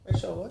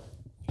Sure what?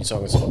 You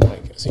talking to the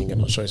mic. So you ain't got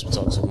no choice but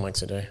talking to the mic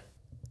today.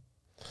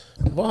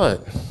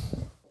 What?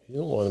 You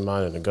don't want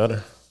mine in the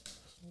gutter.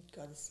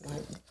 Gutter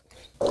snipe.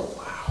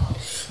 Wow.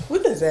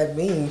 What does that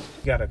mean? You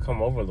gotta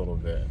come over a little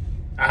bit.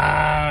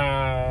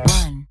 Ah.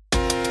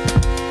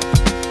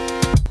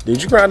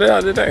 Did you grind it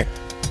out today?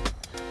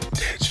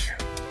 Did you?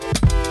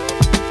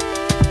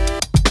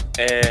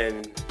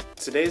 And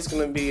today's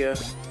gonna be a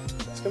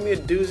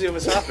doozy of a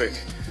topic.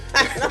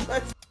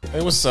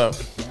 Hey, what's up?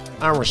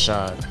 I'm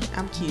Rashad.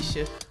 I'm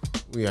Keisha.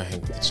 We are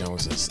hanging with the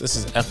Joneses. This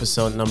is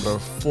episode number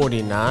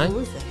 49. Who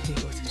is that?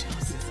 Hanging with the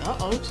Joneses.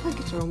 Uh-oh, trying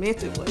to get your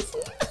romantic voice.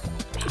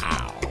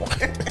 Wow.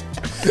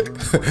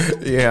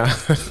 Yeah.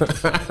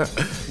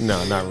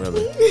 No, not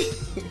really.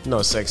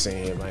 No sex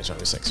in here, but I ain't trying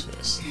to be sex for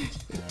this.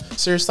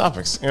 Serious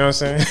topics, you know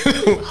what I'm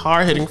saying?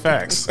 Hard-hitting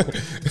facts.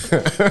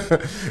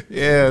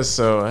 Yeah,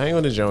 so hang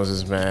with the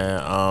Joneses,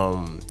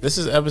 man. This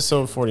is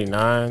episode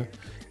 49,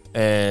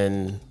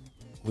 and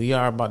we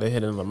are about to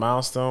hit another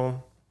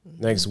milestone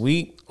next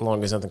week, as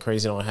long as nothing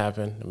crazy don't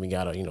happen, and we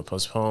gotta,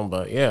 postpone.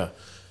 But yeah,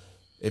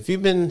 if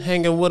you've been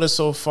hanging with us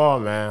so far,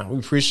 man, we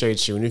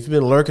appreciate you. And if you've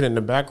been lurking in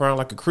the background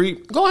like a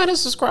creep, go ahead and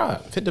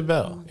subscribe. Hit the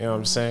bell. You know what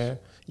I'm saying?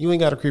 You ain't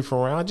got to creep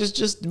around.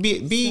 Just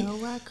be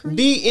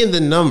in the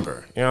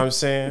number. You know what I'm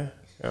saying?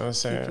 You know what I'm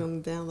saying? Keep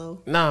on the down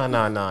low.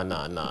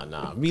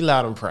 Nah. Be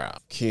loud and proud.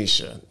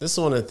 Keisha, this is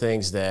one of the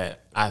things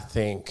that I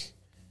think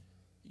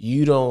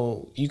you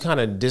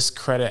kind of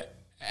discredit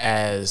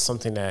as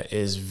something that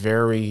is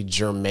very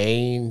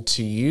germane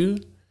to you,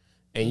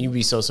 and you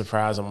be so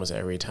surprised almost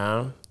every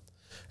time.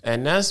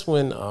 And that's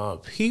when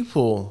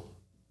people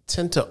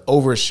tend to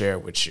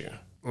overshare with you.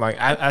 Like,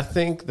 I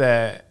think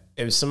that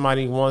if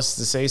somebody wants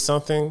to say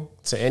something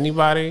to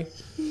anybody,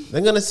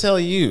 they're going to tell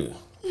you.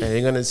 And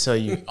they're going to tell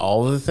you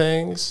all of the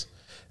things.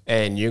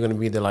 And you're going to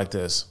be there like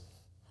this.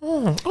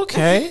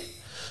 Okay.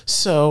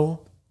 So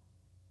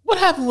what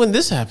happened when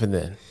this happened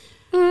then?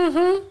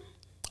 Mm-hmm.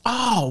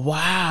 Oh,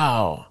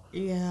 wow.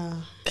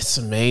 Yeah. It's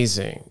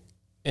amazing.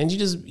 And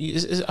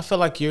I feel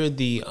like you're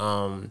the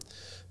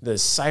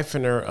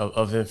siphoner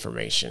of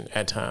information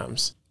at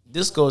times.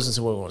 This goes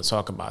into what we want to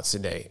talk about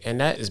today, and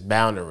that is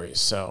boundaries.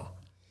 So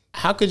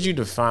how could you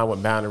define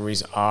what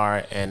boundaries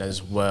are, and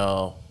as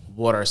well,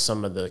 what are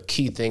some of the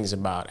key things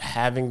about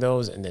having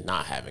those and then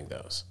not having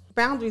those?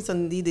 Boundaries are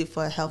needed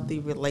for a healthy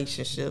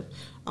relationship.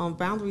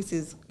 Boundaries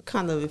is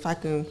kind of, if I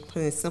can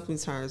put it in simple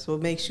terms, what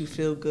makes you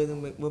feel good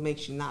and what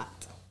makes you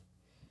not.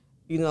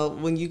 You know,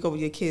 when you go with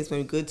your kids,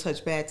 maybe good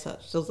touch, bad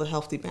touch, those are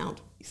healthy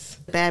boundaries.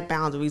 Bad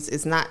boundaries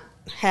is not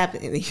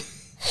having any.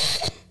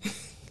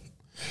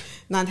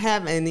 Not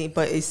having any,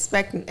 but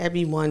expecting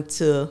everyone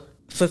to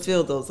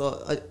fulfill those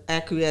or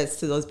acquiesce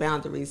to those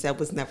boundaries that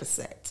was never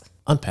set.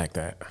 Unpack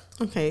that.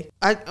 Okay.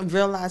 A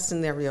real life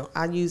scenario.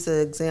 I use an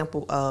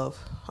example of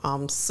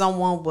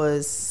someone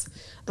was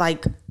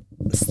like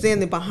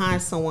standing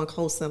behind someone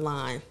close in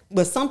line.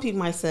 But some people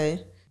might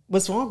say,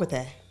 what's wrong with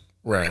that?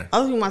 Right.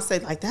 Other people might say,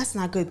 like, that's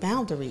not good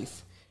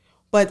boundaries.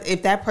 But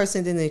if that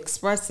person didn't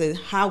express it,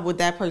 how would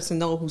that person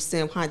know who's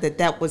standing behind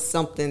that was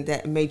something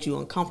that made you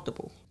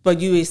uncomfortable?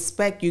 But you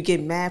get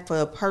mad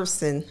for a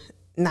person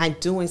not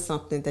doing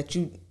something that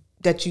you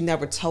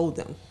never told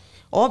them.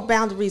 All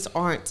boundaries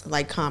aren't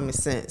like common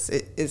sense.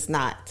 It's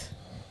not.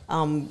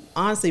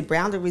 Honestly,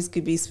 boundaries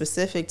could be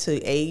specific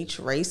to age,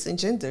 race, and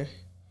gender.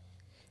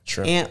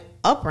 True. And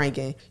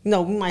upbringing. We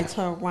might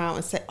turn around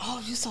and say,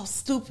 oh, you're so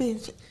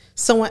stupid.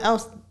 Someone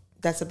else,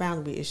 that's a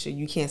boundary issue.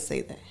 You can't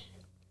say that.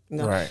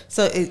 Right.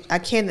 So I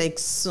can't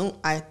assume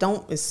that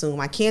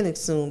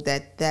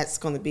that's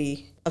going to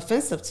be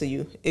offensive to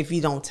you if you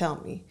don't tell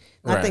me.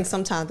 And right. I think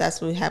sometimes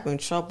that's when we have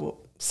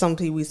trouble. Some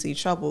people we see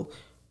trouble,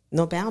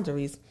 no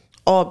boundaries,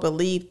 or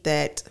believe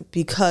that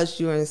because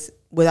you're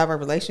without a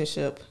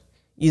relationship,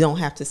 you don't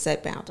have to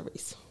set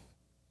boundaries.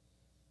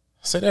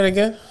 Say that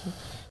again.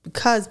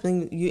 Because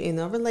when you're in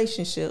a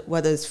relationship,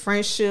 whether it's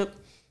friendship,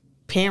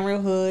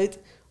 parenthood,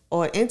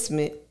 or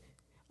intimate,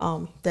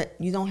 that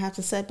you don't have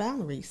to set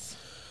boundaries.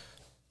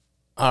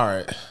 All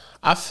right.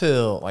 I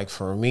feel like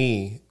for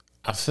me,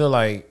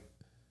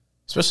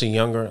 especially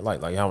younger,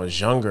 like I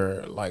was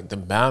younger, like the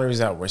boundaries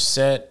that were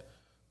set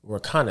were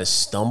kind of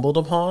stumbled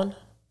upon.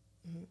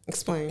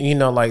 Explain.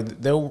 Like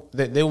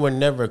they were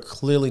never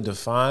clearly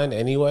defined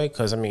anyway.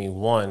 Because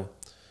one,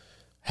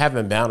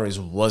 having boundaries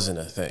wasn't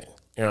a thing.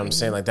 You know what I'm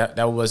saying? Like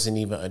that wasn't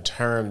even a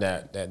term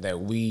that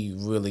we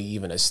really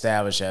even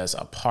established as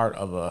a part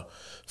of a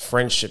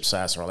friendship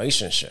 /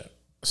 relationship.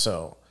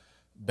 So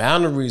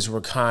boundaries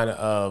were kind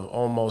of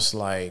almost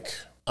like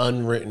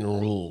unwritten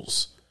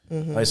rules.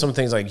 Mm-hmm. Like some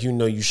things like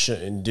you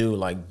shouldn't do,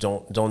 like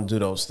don't do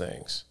those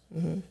things.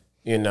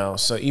 Mm-hmm.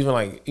 So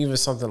even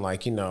something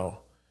like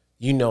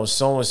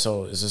so and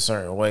so is a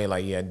certain way.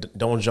 Like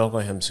don't joke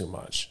on him too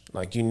much.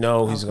 Like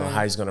how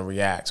he's gonna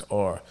react,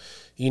 or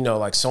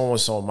like so and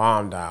so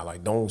mom died.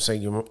 Like don't say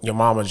your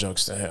mama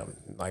jokes to him.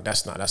 Like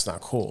that's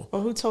not cool.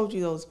 Well, who told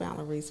you those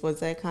boundaries? Was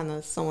that kind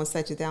of someone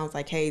set you down? It's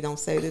like, hey, don't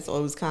say this, or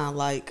it was kind of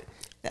like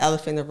the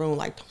elephant in the room,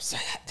 like don't say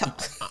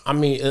that.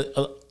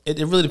 it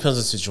really depends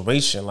on the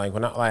situation. Like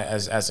when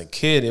as a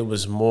kid, it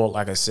was more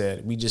like I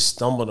said, we just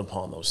stumbled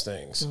upon those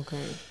things.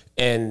 Okay.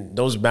 And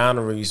those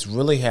boundaries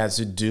really had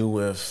to do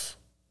with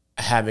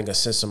having a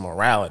sense of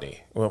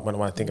morality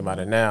when I think about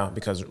it now,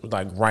 because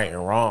like right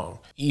and wrong,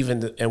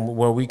 and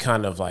where we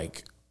kind of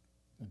like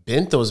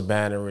bent those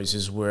boundaries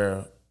is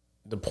where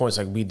the points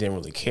like we didn't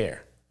really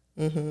care.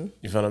 Mm-hmm.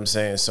 You feel what I'm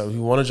saying? So if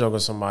you want to joke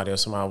with somebody or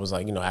somebody was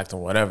like, acting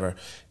whatever,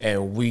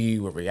 and we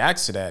would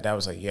react to that, that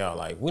was like, yo,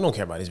 like we don't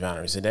care about these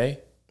boundaries today.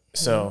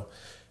 Mm-hmm. So,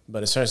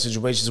 but in certain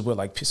situations with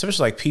like,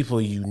 especially like people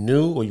you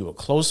knew or you were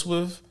close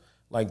with,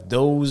 like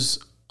those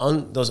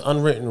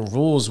unwritten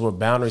rules were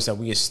boundaries that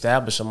we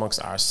established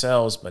amongst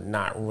ourselves, but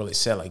not really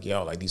said like,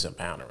 yo, like these are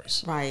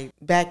boundaries. Right.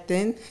 Back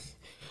then,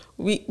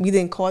 we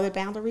didn't call it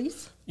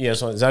boundaries. Yeah,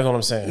 so exactly what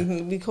I'm saying.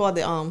 Mm-hmm. We called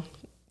it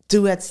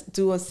do us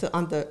to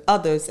under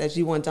others as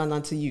you want done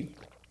unto you.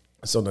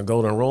 So the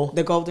golden rule?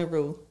 The golden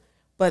rule.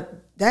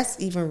 But that's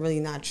even really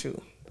not true.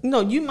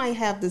 You might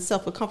have the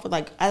self of comfort,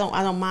 like I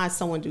don't mind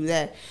someone do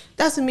that.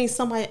 Doesn't mean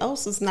somebody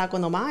else is not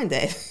going to mind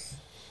that.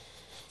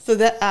 So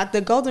that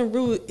the golden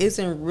rule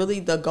isn't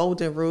really the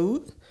golden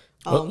rule.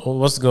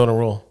 What's the golden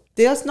rule?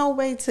 There's no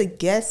way to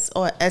guess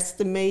or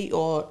estimate,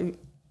 or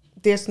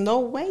there's no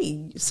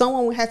way.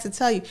 Someone would have to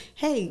tell you,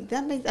 hey,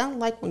 I don't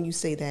like when you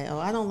say that,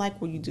 or I don't like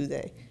when you do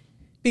that.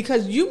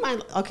 Because you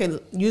might,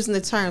 using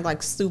the term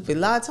like stupid. A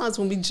lot of times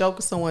when we joke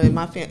with someone in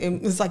my family,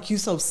 it's like, you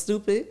so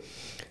stupid.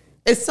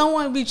 If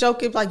someone be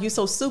joking like, you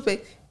so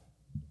stupid,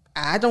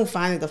 I don't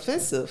find it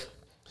offensive.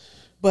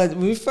 But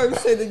when we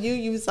first said to you,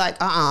 you was like,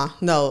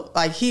 no.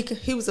 Like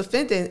he was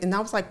offended, and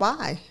I was like,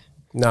 why?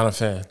 Not a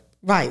fan.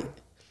 Right.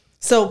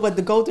 So, but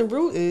the golden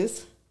rule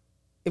is,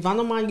 if I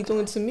don't mind you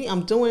doing it to me,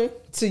 I'm doing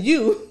it to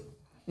you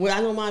what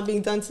I don't mind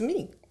being done to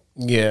me.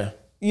 Yeah.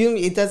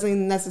 It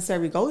doesn't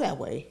necessarily go that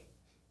way.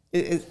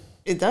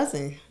 It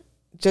doesn't.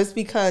 Just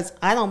because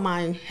I don't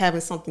mind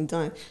having something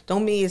done,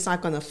 don't mean it's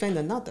not going to offend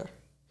another.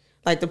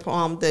 Like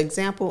the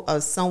example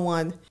of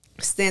someone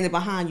standing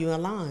behind you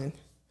in line.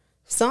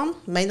 Some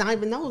may not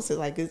even notice it.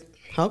 Like,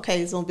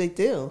 it's no big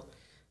deal.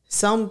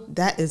 Some,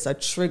 that is a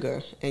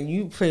trigger, and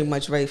you pretty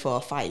much ready for a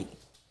fight.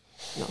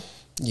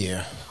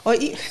 Yeah. Or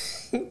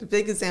the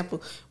big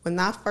example, when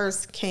I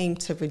first came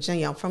to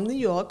Virginia, I'm from New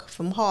York,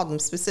 from Harlem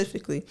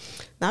specifically.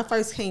 When I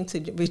first came to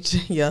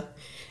Virginia,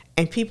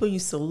 and people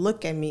used to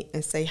look at me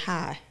and say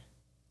hi.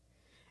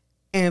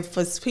 And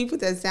for people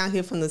that's down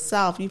here from the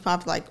South, you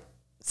probably like,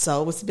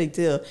 so what's the big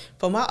deal?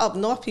 For my up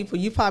north people,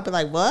 you probably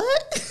like, what?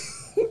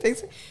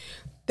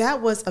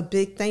 That was a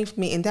big thing for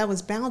me, and that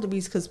was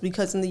boundaries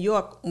because in New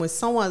York, when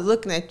someone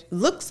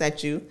looks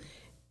at you,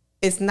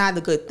 it's not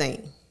a good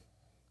thing.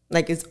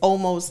 Like, it's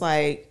almost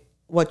like,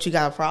 what, you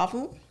got a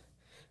problem?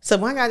 So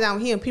when I got down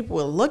here and people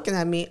were looking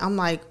at me, I'm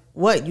like,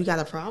 what, you got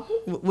a problem?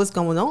 What's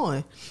going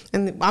on?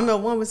 And I remember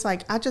one was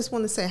like, I just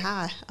want to say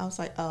hi. I was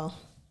like, oh,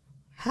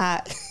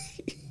 hi.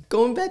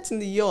 Going back to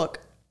New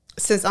York,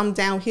 since I'm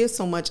down here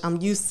so much,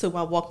 I'm used to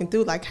while walking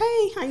through, like,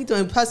 hey, how you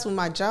doing? Plus with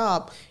my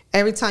job,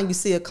 every time you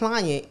see a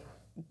client,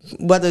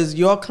 whether it's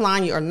your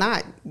client or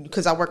not,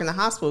 because I work in the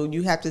hospital,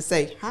 you have to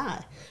say,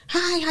 hi,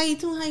 how you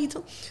doing?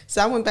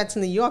 So I went back to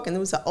New York, and there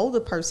was an older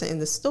person in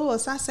the store.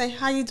 So I say,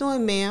 how you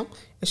doing, ma'am?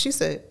 And she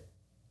said,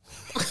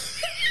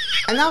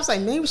 and I was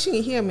like, maybe she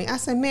can hear me. I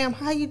said, ma'am,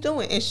 how you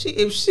doing? And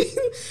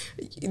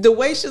the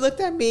way she looked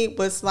at me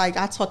was like,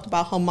 I talked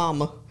about her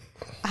mama.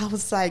 I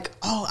was like,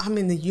 oh, I'm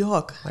in New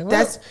York. Like,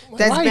 that's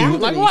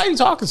boundaries. Why are you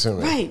talking to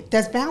me? Right,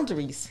 that's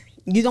boundaries.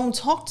 You don't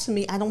talk to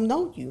me, I don't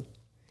know you.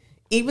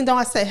 Even though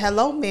I said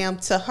hello, ma'am,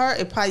 to her,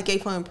 it probably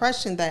gave her an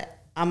impression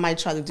that I might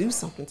try to do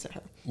something to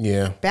her.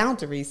 Yeah.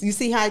 Boundaries. You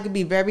see how it could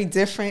be very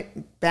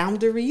different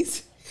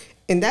boundaries?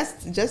 And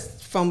that's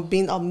just from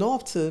being up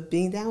north to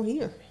being down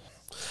here.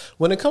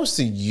 When it comes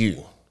to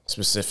you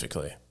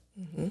specifically,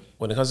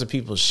 when it comes to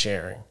people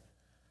sharing,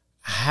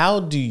 how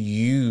do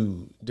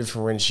you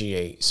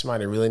differentiate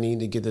somebody really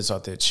need to get this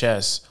off their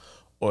chest,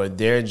 or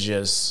they're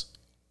just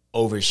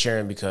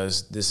oversharing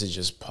because this is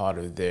just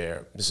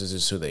this is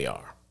just who they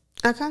are?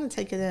 I kind of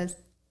take it as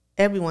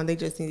everyone, they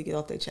just need to get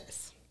off their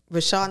chest.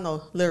 Rashad,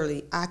 no,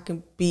 literally, I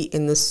can be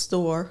in the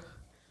store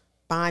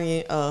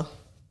buying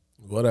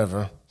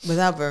whatever,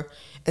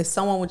 and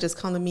someone would just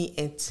come to me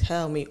and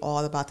tell me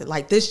all about it.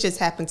 Like, this just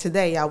happened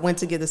today. I went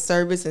to get a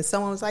service, and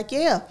someone was like,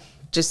 yeah,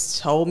 just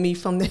told me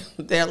from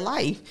their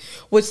life,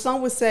 which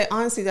some would say,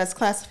 honestly, that's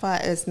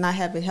classified as not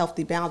having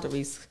healthy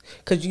boundaries,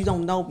 because you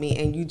don't know me,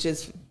 and you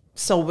just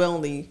so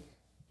willingly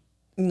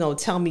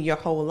tell me your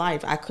whole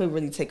life. I could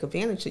really take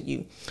advantage of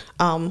you.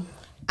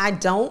 I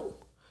don't,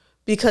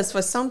 because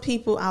for some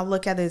people, I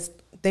look at it as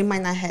they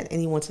might not have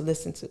anyone to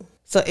listen to.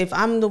 So if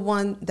I'm the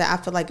one that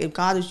I feel like, if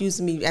God is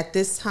using me at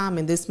this time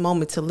in this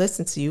moment to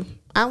listen to you,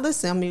 I'll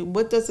listen. I mean,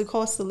 what does it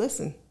cost to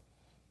listen?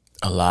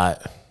 A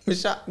lot.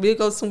 We'll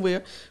go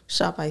somewhere.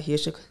 Shop, right,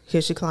 here's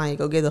your client.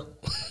 Go get her.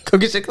 Go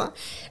get your client.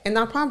 And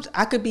I promise,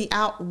 I could be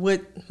out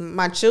with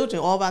my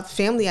children, all about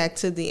family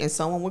activity, and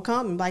someone would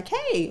come and be like,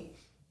 hey,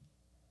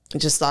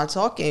 and just start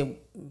talking.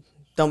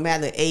 Don't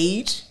matter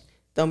age,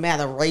 don't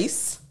matter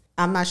race.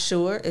 I'm not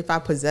sure if I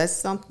possess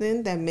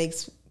something that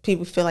makes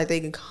people feel like they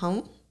can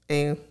come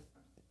and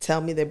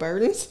tell me their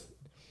burdens.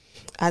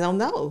 I don't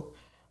know.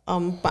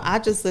 But I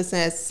just listen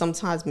as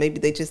sometimes maybe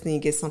they just need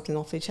to get something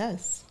off their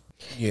chest.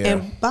 Yeah.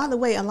 And by the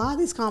way, a lot of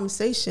these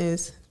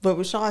conversations, but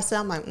Rashad said,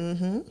 I'm like,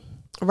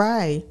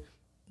 right.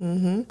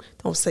 Don't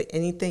say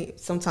anything.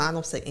 Sometimes I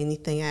don't say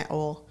anything at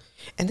all.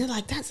 And they're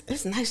like,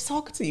 it's nice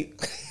talking to you.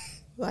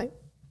 Like,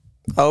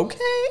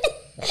 okay.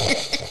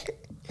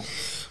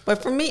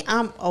 But for me,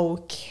 I'm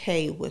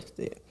okay with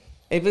it.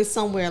 If it's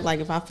somewhere, like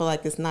if I feel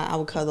like it's not, I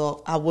would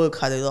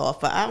cut it off.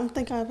 But I don't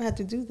think I ever had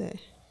to do that.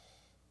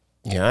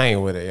 Yeah, I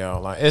ain't with it,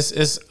 y'all. Like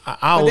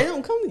but they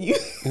don't come to you.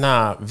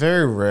 Nah,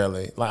 very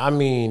rarely. Like, I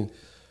mean,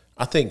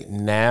 I think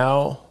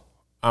now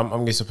I'm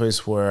getting to a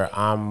place where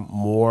I'm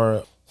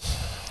more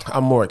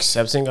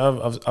accepting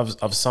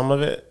of some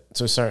of it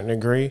to a certain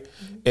degree.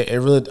 Mm-hmm. It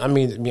really, I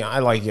mean, I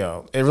like,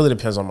 yo, it really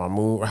depends on my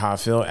mood or how I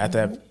feel at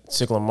that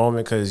particular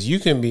moment, because you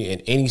can be in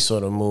any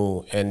sort of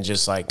mood and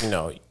just like,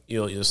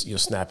 you'll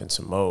snap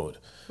into mode.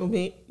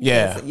 Me?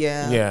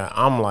 Yeah.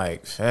 I'm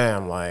like,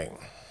 fam, like,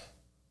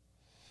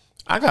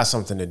 I got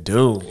something to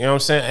do. You know what I'm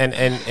saying?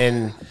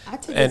 And I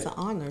take it as an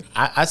honor.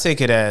 I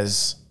take it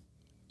as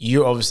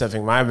you're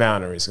overstepping my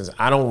boundaries because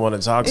I don't want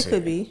to talk to you. It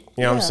could be.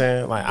 You know what I'm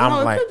saying? Like,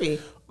 it could be.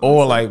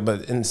 Or like,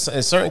 but in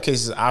certain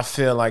cases, I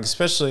feel like,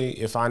 especially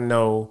if I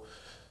know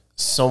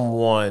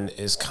someone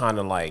is kind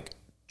of like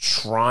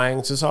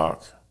trying to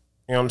talk,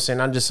 you know what I'm saying?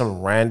 Not just some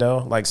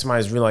rando, like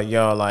somebody's really like,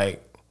 yo,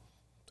 like,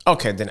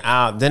 okay, then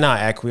I'll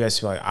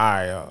acquiesce, like, all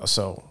right,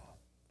 so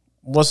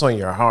what's on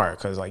your heart?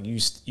 Because like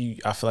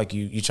I feel like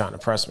you trying to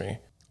press me.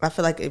 I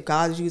feel like if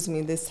God is using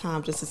me this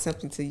time just to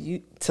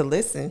simply to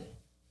listen,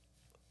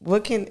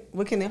 what can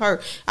it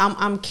hurt?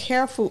 I'm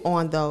careful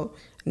on though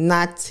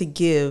not to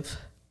give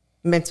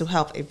mental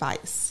health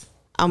advice.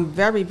 I'm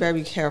very,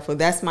 very careful.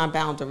 That's my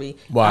boundary.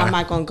 Why? I'm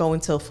not going to go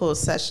into a full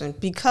session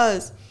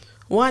because,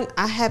 one,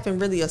 I haven't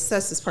really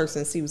assessed this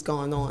person and see what's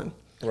going on.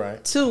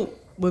 Right. Two,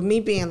 with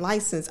me being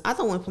licensed, I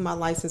don't want to put my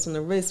license on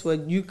the risk where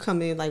you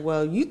come in like,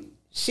 well,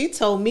 she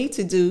told me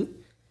to do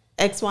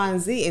X, Y,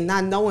 and Z and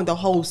not knowing the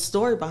whole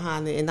story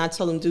behind it, and I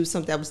told them to do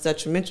something that was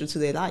detrimental to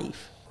their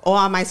life. Or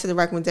I might say the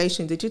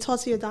recommendation, did you talk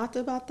to your doctor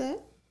about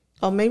that?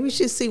 Or maybe we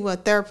should see what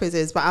a therapist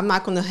is, but I'm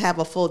not going to have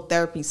a full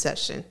therapy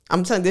session.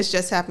 I'm telling you, this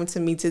just happened to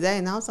me today,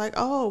 and I was like,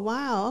 oh,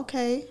 wow,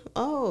 okay,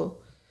 oh.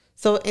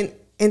 So, and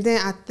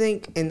then I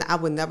think, and I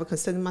would never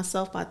consider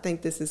myself, but I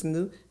think this is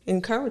new,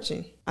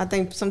 encouraging. I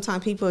think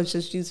sometimes people are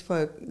just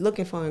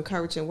looking for an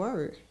encouraging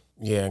word.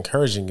 Yeah,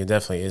 encouraging it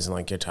definitely isn't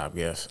like your top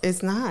gift.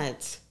 It's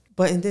not.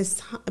 But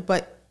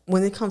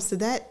when it comes to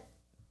that,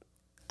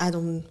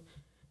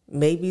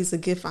 maybe it's a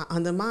gift I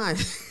undermine.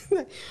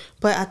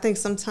 But I think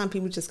sometimes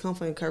people just come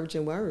for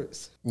encouraging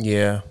words.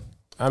 Yeah.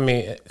 I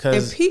mean,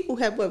 because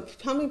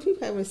how many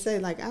people have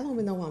said, like, I don't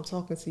even know why I'm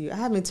talking to you. I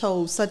haven't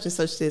told such and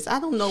such this. I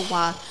don't know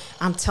why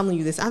I'm telling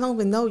you this. I don't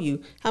even know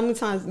you. How many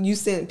times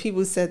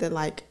people said that,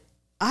 like,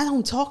 I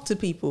don't talk to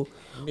people.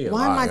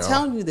 Why am I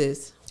telling you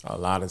this? A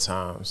lot of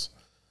times.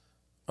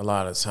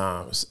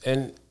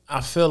 And I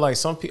feel like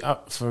some people,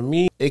 for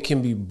me, it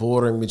can be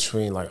bordering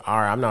between like, all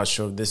right, I'm not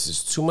sure if this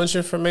is too much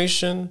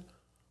information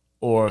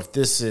or if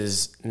this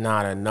is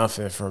not enough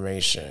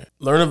information.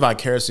 Learning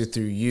vicariously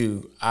through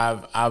you,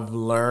 I've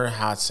learned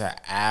how to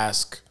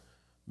ask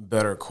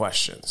better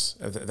questions,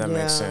 if that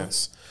makes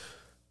sense.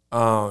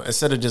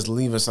 Instead of just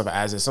leaving stuff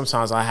as is,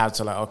 sometimes I have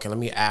to like, okay, let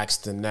me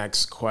ask the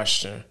next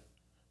question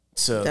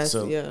to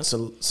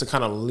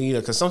kind of lead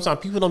it. Because sometimes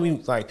people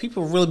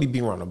really be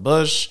beating around the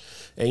bush.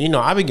 And,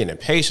 I be getting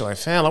impatient. Like,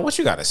 fam, like, what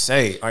you got to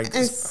say? Like,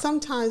 and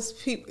sometimes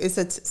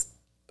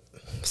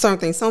certain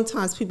things.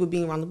 Sometimes people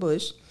being around the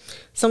bush.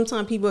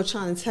 Sometimes people are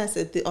trying to test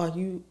it.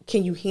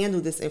 Can you handle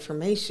this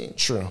information?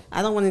 True.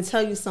 I don't want to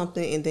tell you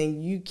something and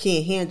then you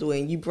can't handle it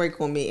and you break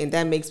on me and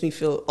that makes me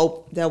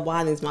feel, that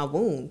widens my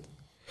wound.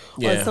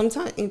 Yeah. But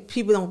sometimes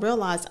people don't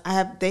realize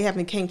they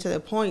haven't came to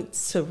the point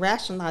to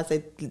rationalize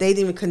that they didn't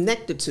even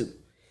connect the two.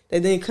 They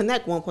didn't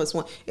connect 1 +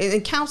 1.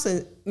 In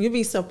counseling, you'd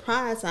be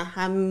surprised at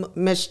how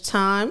much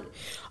time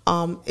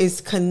is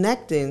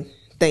connecting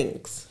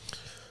things.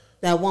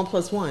 That 1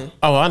 + 1.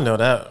 Oh, I know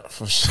that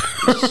for sure.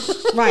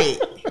 Right.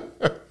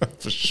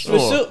 For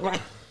sure.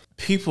 Right.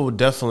 People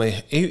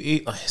definitely,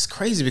 it's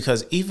crazy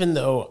because even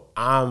though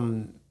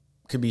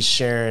could be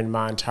sharing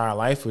my entire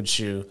life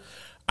with you,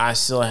 I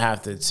still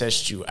have to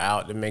test you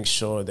out to make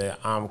sure that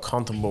I'm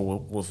comfortable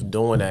with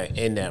doing that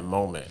in that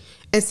moment.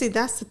 And see,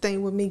 that's the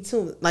thing with me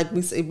too. Like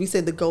we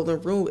said the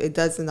golden rule, it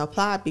doesn't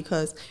apply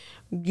because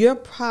you're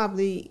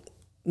probably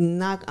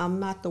not. I'm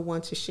not the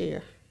one to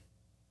share.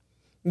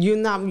 You're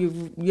not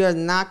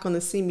going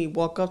to see me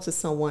walk up to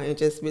someone and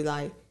just be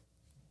like,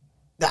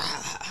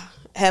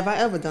 have I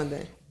ever done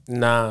that?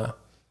 Nah.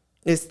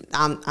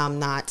 I'm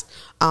not.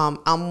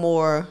 I'm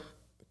more.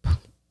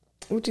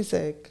 What'd you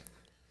say?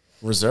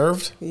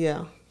 Reserved?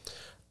 Yeah.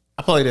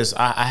 I play this.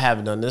 I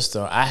haven't done this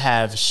though. I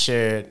have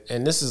shared,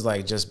 and this is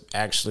like just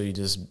actually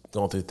just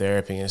going through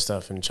therapy and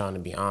stuff and trying to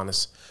be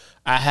honest.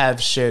 I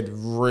have shared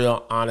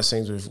real honest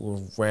things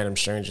with random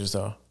strangers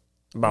though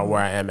about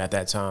where I am at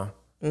that time.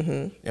 Mm-hmm.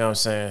 You know what I'm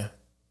saying?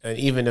 And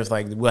even if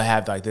like we'll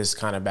have like this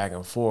kind of back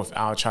and forth,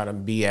 I'll try to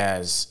be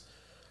as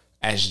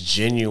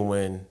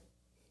genuine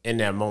in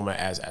that moment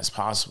as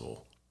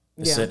possible.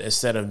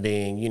 Instead of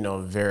being, you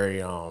know,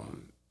 very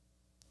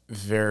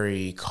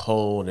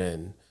cold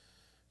and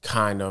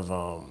kind of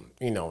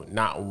you know,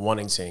 not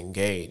wanting to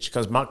engage,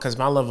 because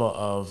my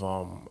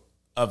level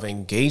of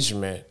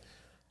engagement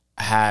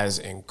has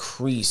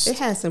increased. It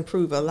has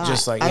improved a lot.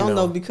 Just like, I don't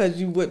know because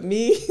you with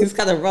me, it's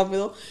kind of rough.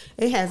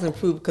 It has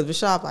improved because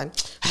Rashad like,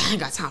 I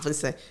ain't got time for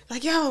this thing.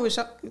 Like, yo,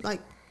 Rashad,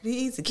 like, be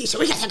easy, Keisha,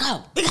 we gotta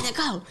go. We gotta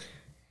go.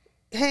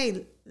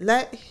 Hey,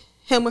 let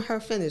him or her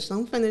finish.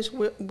 Don't finish.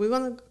 We're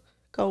gonna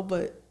go,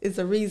 but it's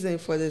a reason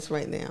for this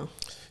right now.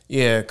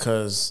 Yeah,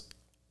 because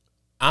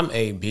I'm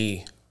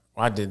AB.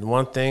 I did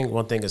one thing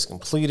is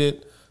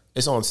completed.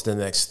 It's on to the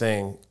next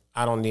thing.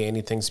 I don't need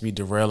anything to be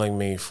derailing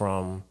me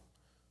from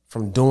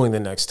doing the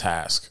next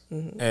task.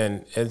 Mm-hmm.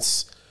 And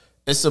it's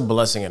a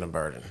blessing and a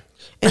burden.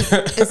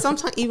 And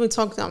sometimes even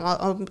talking to them,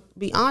 I'll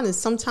be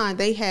honest, sometimes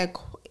they had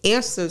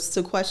answers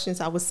to questions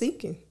I was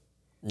seeking.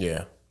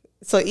 Yeah.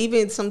 So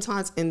even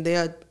sometimes in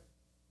their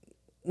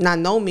not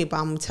know me, but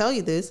I'm gonna tell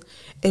you this,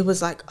 it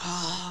was like,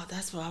 oh,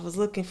 that's what I was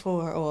looking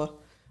for, or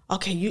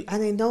okay, I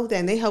didn't know that,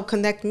 and they help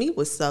connect me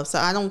with stuff. So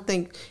I don't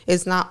think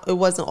it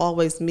wasn't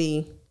always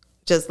me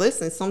just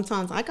listening.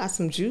 Kind I got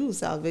some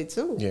Jews out of it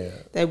too. Yeah,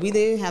 that we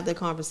didn't have the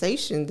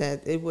conversation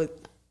that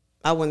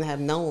I wouldn't have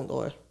known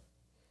or.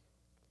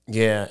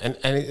 Yeah, and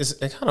it's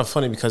kind of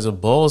funny because it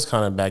boils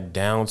kind of back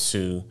down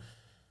to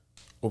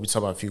what we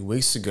talked about a few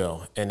weeks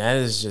ago, and that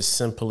is just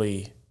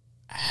simply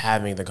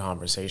having the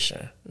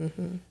conversation.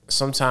 Mm-hmm.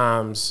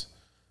 Sometimes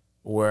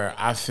where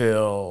I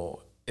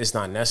feel it's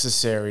not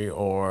necessary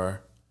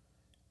or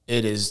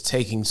it is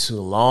taking too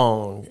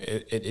long,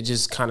 it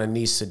just kind of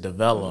needs to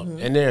develop. Mm-hmm.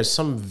 And there's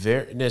some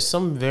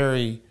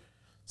very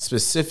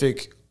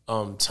specific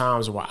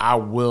times where I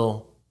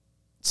will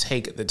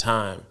take the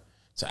time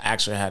to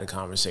actually have a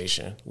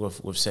conversation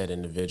with said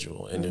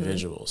individuals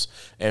mm-hmm.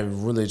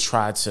 and really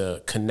try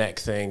to connect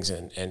things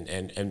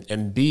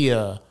and be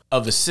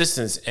of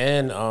assistance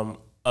and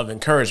of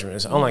encouragement.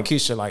 It's unlike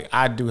Keisha, like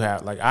I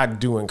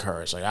do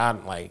encourage.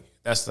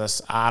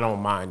 I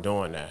don't mind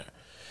doing that.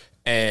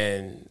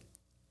 And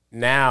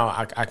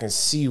now I can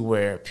see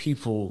where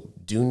people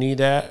do need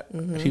that.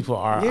 Mm-hmm. People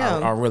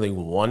are really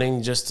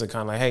wanting just to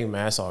kind of like, hey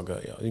man, it's all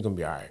good, yo, you're gonna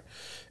be all right.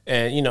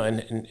 And you know,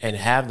 and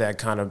have that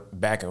kind of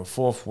back and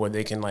forth where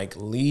they can like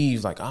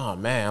leave like, oh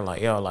man,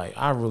 like yo, like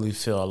I really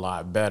feel a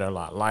lot better, a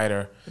lot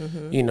lighter.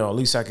 Mm-hmm. You know, at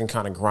least I can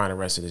kind of grind the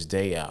rest of this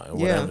day out, and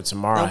whatever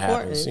tomorrow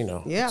happens, you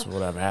know, it's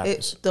whatever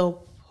happens.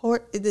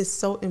 It is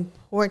so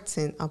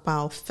important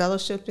about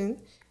fellowshipping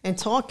and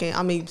talking.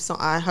 I mean, so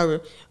I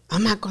heard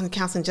I'm not going to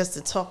counseling just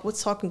to talk.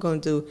 What's talking going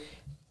to do?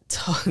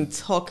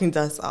 Talking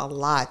does a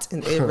lot,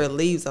 and it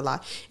relieves a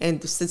lot.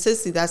 And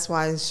statistically, that's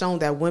why it's shown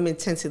that women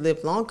tend to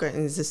live longer. And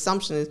his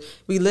assumption is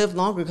we live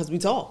longer because we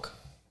talk.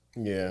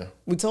 Yeah,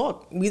 we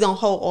talk. We don't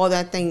hold all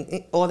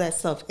that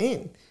stuff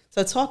in.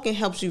 So talking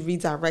helps you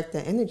redirect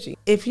the energy.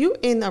 If you're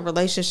in a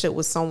relationship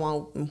with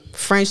someone,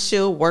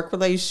 friendship, work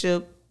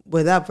relationship,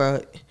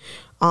 whatever,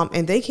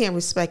 and they can't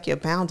respect your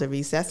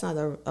boundaries, that's not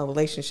a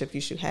relationship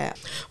you should have.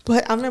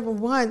 But I remember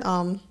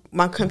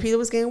my computer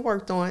was getting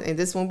worked on, and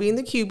this one being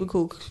the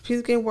cubicle,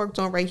 computer getting worked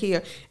on right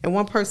here, and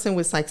one person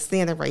was like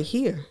standing right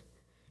here.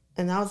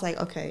 And I was like,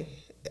 okay,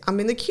 I'm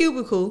in the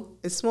cubicle,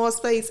 it's small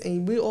space,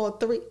 and we all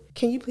three.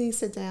 Can you please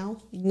sit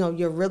down? You know,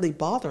 you're really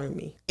bothering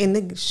me. And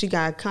then she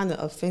got kind of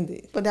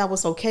offended. But that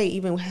was okay,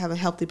 even having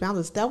healthy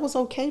boundaries. That was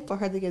okay for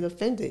her to get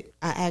offended.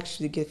 I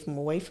actually get them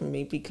away from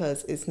me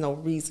because it's no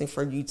reason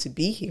for you to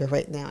be here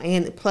right now.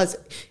 And plus,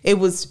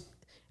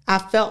 I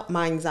felt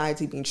my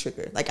anxiety being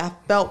triggered. Like, I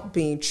felt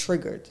being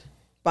triggered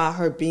by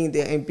her being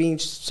there and being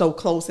so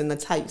close in the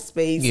tight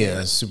space.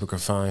 Yeah, super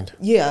confined.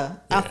 Yeah.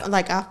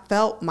 I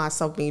felt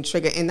myself being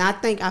triggered. And I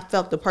think I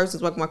felt the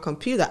person's working my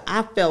computer.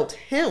 I felt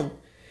him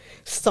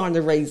starting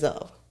to raise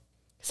up.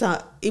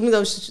 So even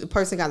though the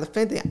person got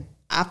offended,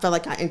 I felt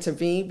like I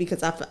intervened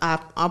because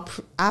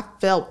I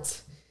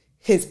felt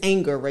his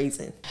anger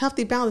raising.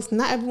 Healthy balance,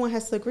 not everyone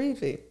has to agree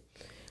with it.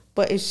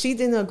 But if she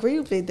didn't agree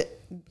with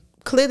it,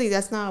 clearly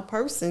that's not a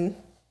person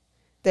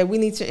that we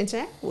need to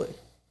interact with.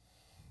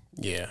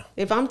 Yeah.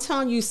 If I'm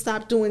telling you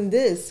stop doing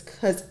this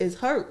because it's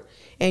hurt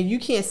and you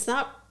can't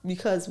stop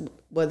because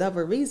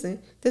whatever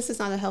reason, this is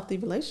not a healthy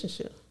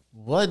relationship.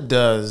 What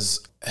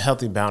does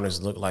healthy boundaries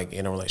look like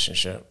in a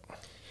relationship?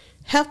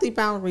 Healthy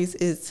boundaries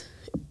is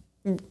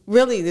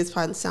really, this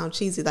probably sound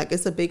cheesy, like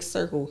it's a big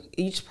circle.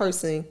 Each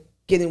person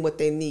getting what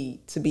they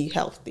need to be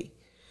healthy.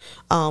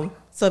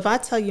 So if I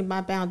tell you my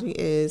boundary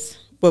is,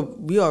 well,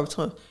 we are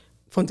talking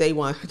from day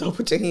one, don't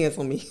put your hands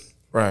on me.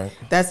 Right.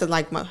 That's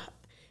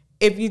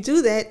if you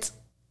do that,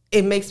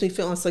 it makes me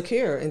feel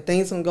insecure and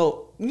things gonna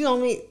go, you know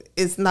what I mean?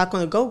 It's not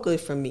gonna go good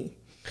for me.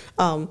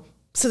 So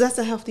that's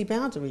a healthy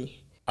boundary.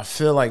 I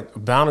feel like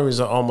boundaries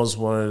are almost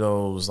one of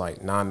those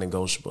like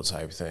non-negotiable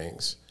type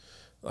things.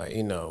 Like,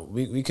 you know,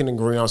 we can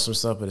agree on some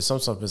stuff, but some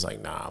stuff is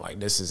like, nah, like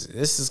this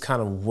is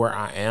kind of where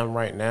I am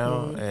right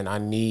now, and I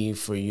need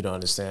for you to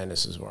understand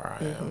this is where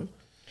I am.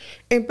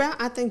 And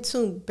I think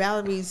too,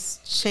 boundaries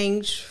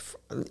change.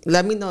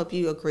 Let me know if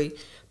you agree,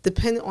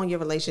 depending on your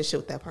relationship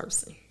with that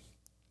person.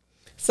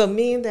 So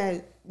meaning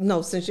that,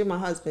 no, since you're my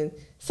husband,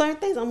 certain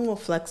things I'm more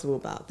flexible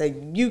about that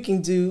you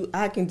can do,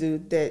 I can do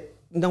that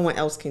no one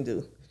else can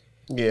do.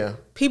 Yeah.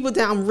 People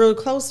that I'm real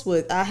close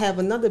with, I have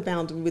another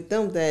boundary with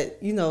them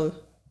that, you know,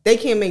 they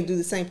can't make do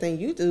the same thing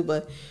you do,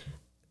 but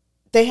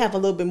they have a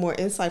little bit more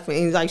insight for.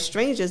 And like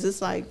strangers,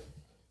 it's like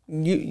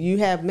you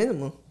have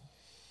minimum.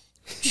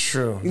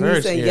 True.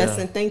 You say yes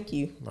and thank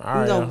you.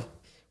 All you know, right.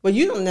 but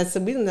we don't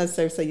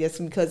necessarily say yes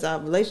because our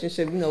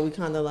relationship, you know, we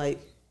kind of like,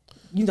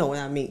 you know what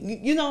I mean.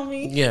 You know what I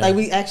mean? Yeah. Like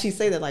we actually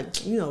say that,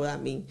 like, you know what I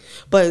mean.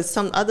 But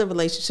some other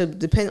relationship,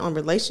 depending on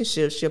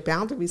relationships, your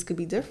boundaries could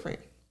be different.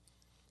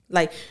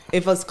 Like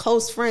if us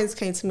close friends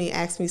came to me and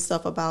asked me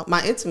stuff about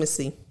my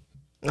intimacy,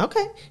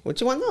 okay,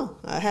 what you want to know?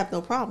 I have no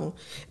problem.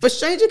 If a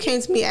stranger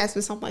came to me and asked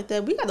me something like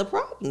that, we got a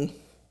problem.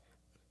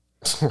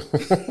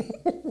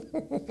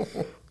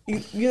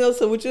 You know,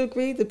 so would you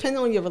agree?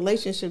 Depending on your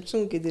relationship,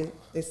 too, get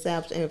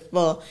established. And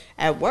for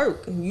at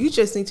work, you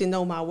just need to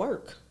know my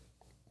work.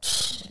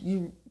 It's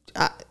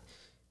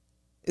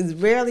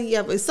rarely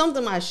ever. It's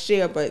something I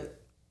share, but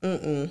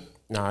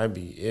No,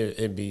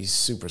 it'd be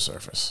super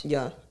surface.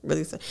 yeah,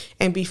 really. So.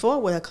 And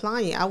before with a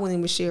client, I wouldn't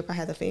even share if I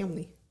had a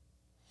family.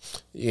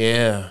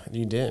 Yeah,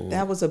 you didn't.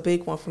 That was a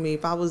big one for me.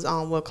 If I was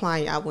with a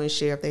client, I wouldn't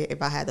share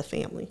if I had a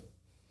family.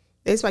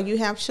 It's like, you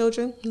have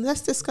children?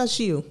 Let's discuss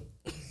you.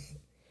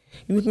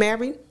 You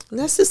married?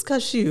 Let's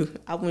discuss you.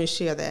 I wouldn't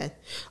share that.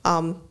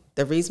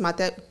 The reason about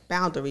that,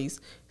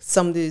 boundaries,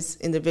 some of these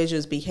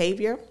individuals'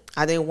 behavior,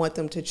 I didn't want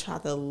them to try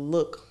to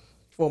look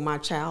for my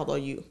child or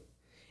you.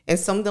 And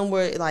some of them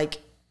were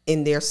like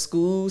in their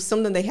schools, some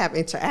of them they have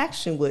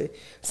interaction with.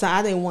 So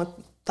I didn't want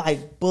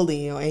like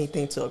bullying or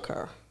anything to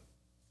occur.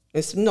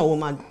 It's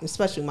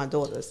especially my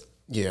daughters.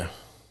 Yeah.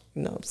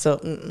 You know,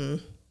 so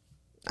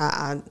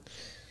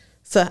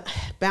so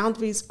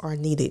boundaries are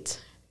needed.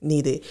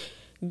 You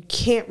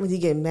can't really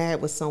get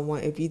mad with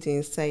someone if you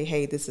didn't say,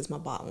 hey, this is my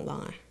bottom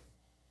line.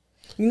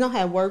 You know how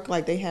at work,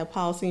 like they have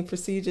policy and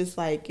procedures.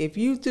 Like if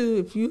you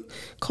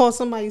call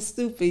somebody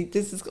stupid,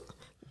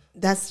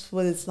 that's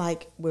what it's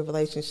like with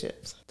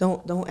relationships.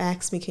 Don't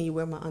ask me, can you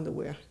wear my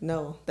underwear?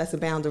 No, that's a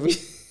boundary.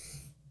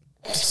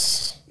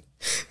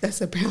 That's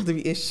a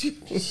boundary issue.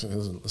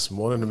 It's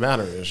more than a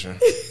boundary issue.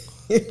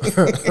 You'd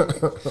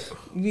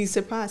be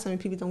surprised how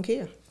many people don't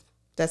care.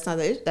 That's not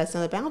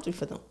a boundary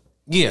for them.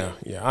 Yeah.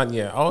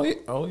 Oh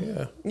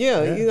yeah.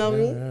 Yeah, you know what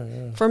I mean?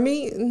 Yeah. For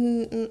me,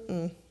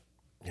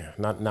 yeah,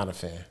 not a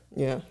fan.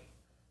 Yeah,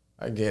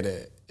 I get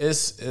it.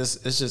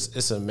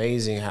 It's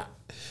amazing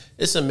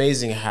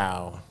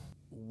how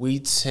we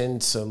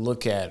tend to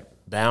look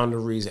at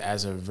boundaries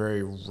as a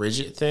very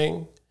rigid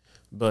thing,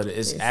 but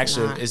it's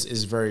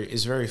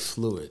very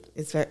fluid.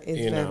 It's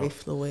very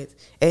fluid.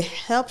 It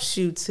helps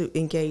you to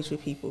engage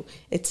with people.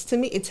 To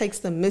me, it takes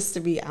the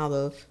mystery out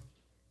of,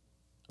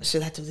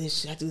 should I do this?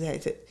 Should I do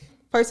that?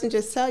 Person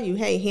just tell you,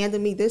 hey, handle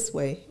me this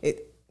way.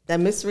 That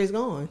mystery is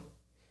gone.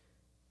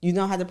 You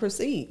know how to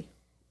proceed.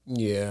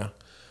 Yeah.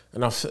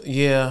 And I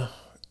feel,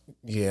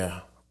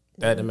 yeah.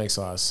 That makes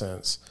a lot of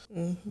sense.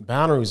 Mm-hmm.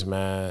 Boundaries,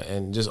 man,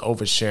 and just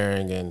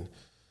oversharing and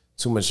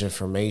too much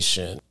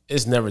information.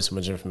 It's never too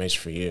much information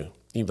for you.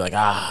 You'd be like,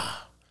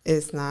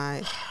 It's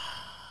not.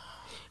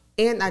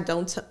 And I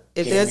don't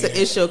if there's an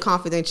issue of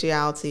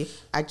confidentiality,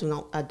 I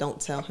don't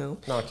tell him.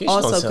 No,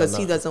 also because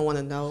he doesn't want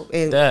to know.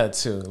 And that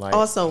too. Like,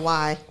 also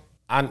why?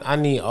 I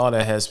need all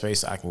that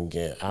headspace I can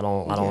get. I'm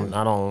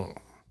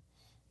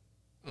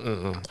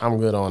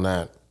good on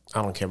that.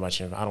 I don't care about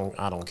you.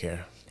 I don't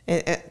care.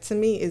 And to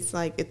me, it's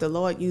like if the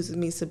Lord uses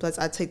me to bless,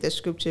 I take that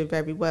scripture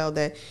very well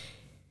that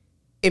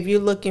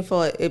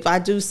if I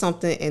do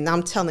something and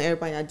I'm telling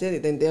everybody I did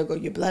it, then there go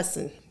your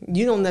blessing.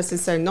 You don't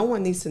necessarily, no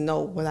one needs to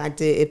know what I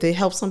did. If it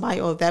helps somebody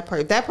or if that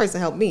person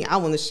helped me, I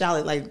want to shout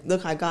it like,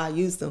 look how God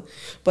used them.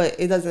 But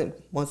it doesn't,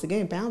 once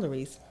again,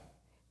 boundaries.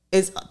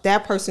 It's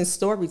that person's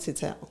story to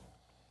tell.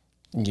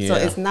 Yeah. So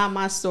it's not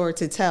my story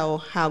to tell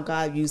how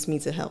God used me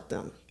to help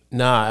them.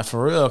 Nah,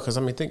 for real, because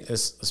I mean, think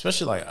it's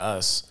especially like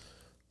us,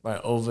 like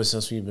over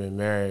since we've been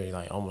married,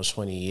 like almost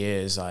 20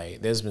 years.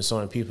 Like, there's been so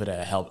many people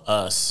that helped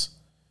us,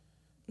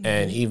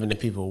 and even the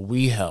people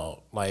we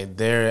help. Like,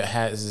 there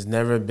has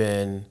never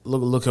been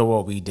look at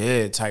what we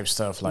did type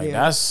stuff. Like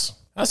that's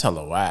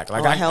hella whack.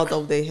 Like, I held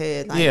over their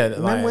head. Like, yeah,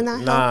 remember like, when I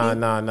helped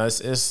you? Nah.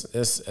 It's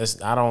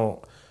I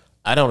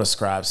don't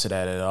ascribe to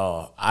that at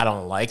all. I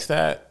don't like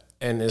that,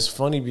 and it's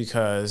funny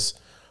because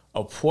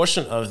a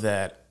portion of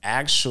that.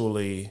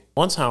 Actually,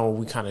 one time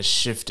we kind of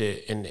shifted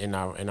in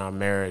our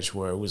marriage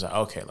where it was like,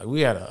 okay, like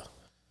we had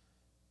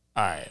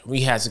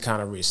to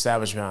kind of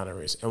reestablish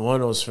boundaries. And one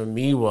of those for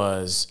me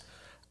was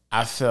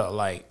I felt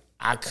like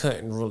I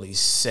couldn't really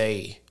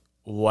say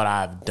what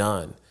I've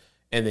done.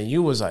 And then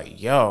you was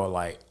like, yo,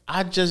 like,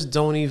 I just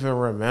don't even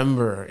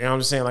remember. You know what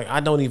I'm saying? Like, I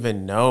don't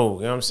even know.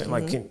 You know what I'm saying?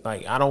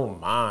 Like, I don't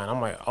mind. I'm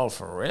like, oh,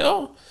 for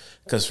real?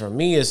 Because for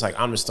me, it's like,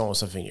 I'm just throwing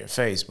stuff in your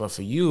face. But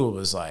for you, it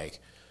was like,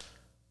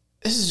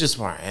 this is just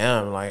where I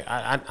am. Like,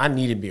 I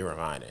need to be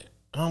reminded.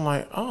 And I'm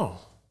like, oh,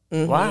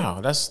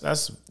 wow,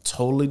 that's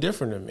totally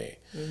different than me.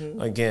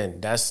 Again,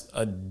 that's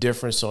a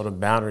different sort of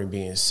boundary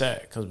being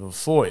set. Because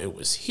before it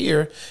was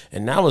here,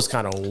 and now it's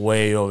kind of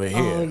way over here.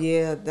 Oh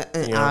yeah,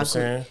 you know what I'm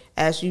saying?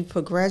 As you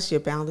progress,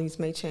 your boundaries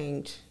may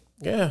change.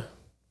 Yeah,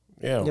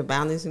 yeah. Your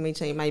boundaries may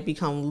change. It might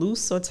become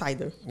loose or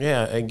tighter.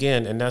 Yeah,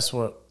 again, and that's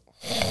what.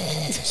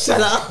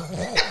 Shut up.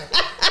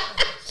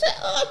 Shut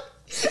up.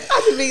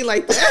 I didn't mean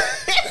like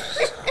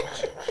that.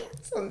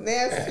 So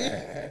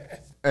nasty.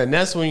 And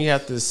that's when you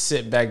have to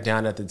sit back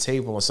down at the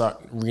table and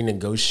start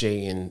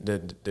renegotiating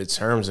the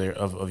terms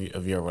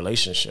of your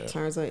relationship.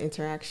 Terms of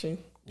interaction.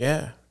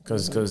 Yeah,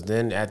 because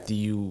then after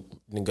you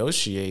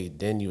negotiate,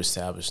 then you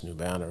establish new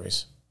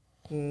boundaries.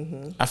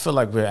 I feel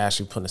like we're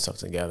actually putting stuff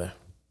together.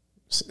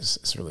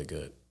 It's really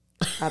good.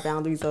 Our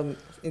boundaries are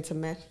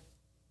intermesh.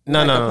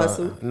 No,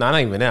 not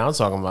even that. I'm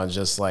talking about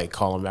just like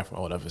calling back from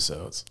old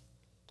episodes.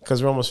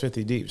 Because we're almost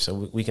 50 deep,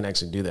 so we can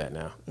actually do that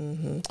now.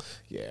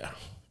 Yeah.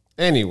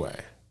 Anyway.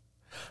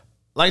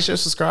 Like, share,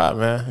 subscribe,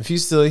 man. If you're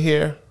still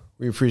here,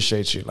 we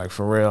appreciate you. Like,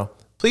 for real.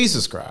 Please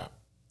subscribe.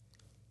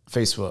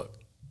 Facebook,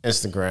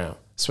 Instagram,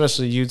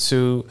 especially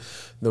YouTube.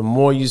 The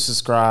more you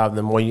subscribe,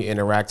 the more you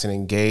interact and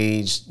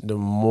engage, the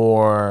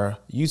more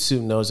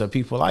YouTube knows that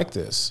people like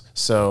this.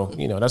 So,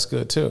 that's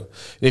good, too.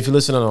 And if you're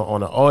listening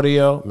on the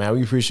audio, man,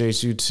 we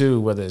appreciate you,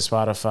 too, whether it's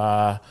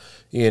Spotify,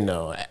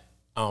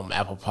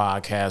 Apple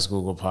Podcasts,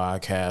 Google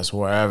Podcasts,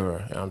 wherever. You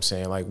know what I'm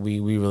saying? Like, we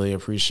really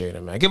appreciate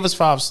it, man. Give us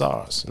 5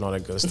 stars and all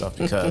that good stuff,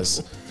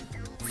 because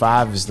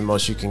 5 is the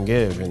most you can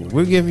give. And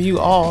we're giving you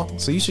all,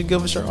 so you should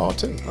give us your all,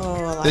 too. Oh,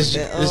 I like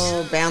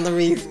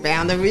that.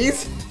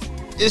 Boundaries.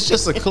 It's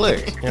just a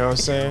click, you know what I'm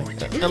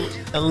saying?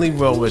 And leave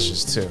well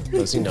wishes, too,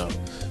 because, we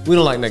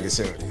don't like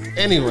negativity.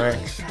 Anyway,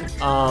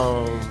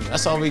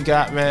 that's all we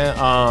got, man.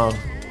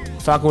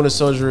 Falcon Winter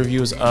Soldier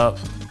review is up.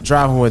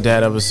 Driving with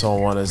Dad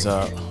episode 1 is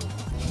up.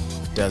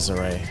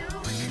 Desiree,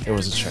 it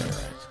was a train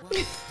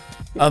wreck.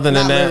 Other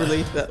than that,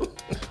 literally,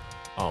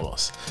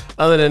 almost.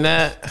 Other than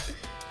that,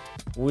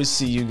 we'll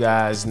see you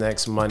guys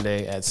next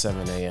Monday at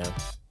 7 a.m.